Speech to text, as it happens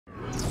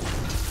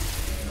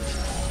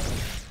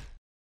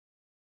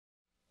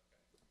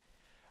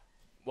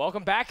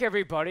Welcome back,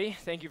 everybody.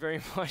 Thank you very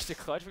much to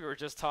Clutch. We were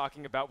just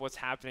talking about what's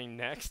happening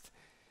next.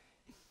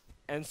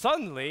 And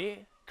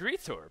suddenly,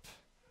 Gretorp.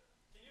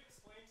 Can you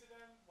explain to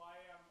them why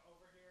I'm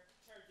over here?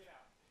 Terry, get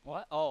out.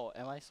 What? Oh,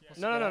 am I supposed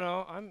to?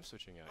 No. I'm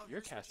switching out. Oh,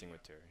 you're switching casting out.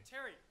 with Terry.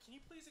 Terry, can you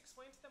please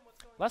explain to them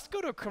what's going Let's on?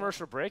 go to a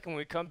commercial break, and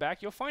when we come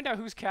back, you'll find out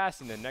who's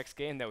casting the next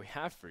game that we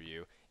have for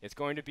you. It's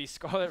going to be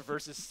Scarlet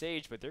versus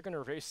Sage, but they're going to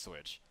race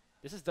switch.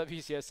 This is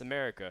WCS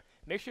America.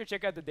 Make sure to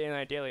check out the Day and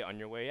Night Daily on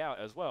your way out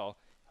as well.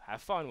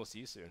 Have fun. We'll see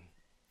you soon.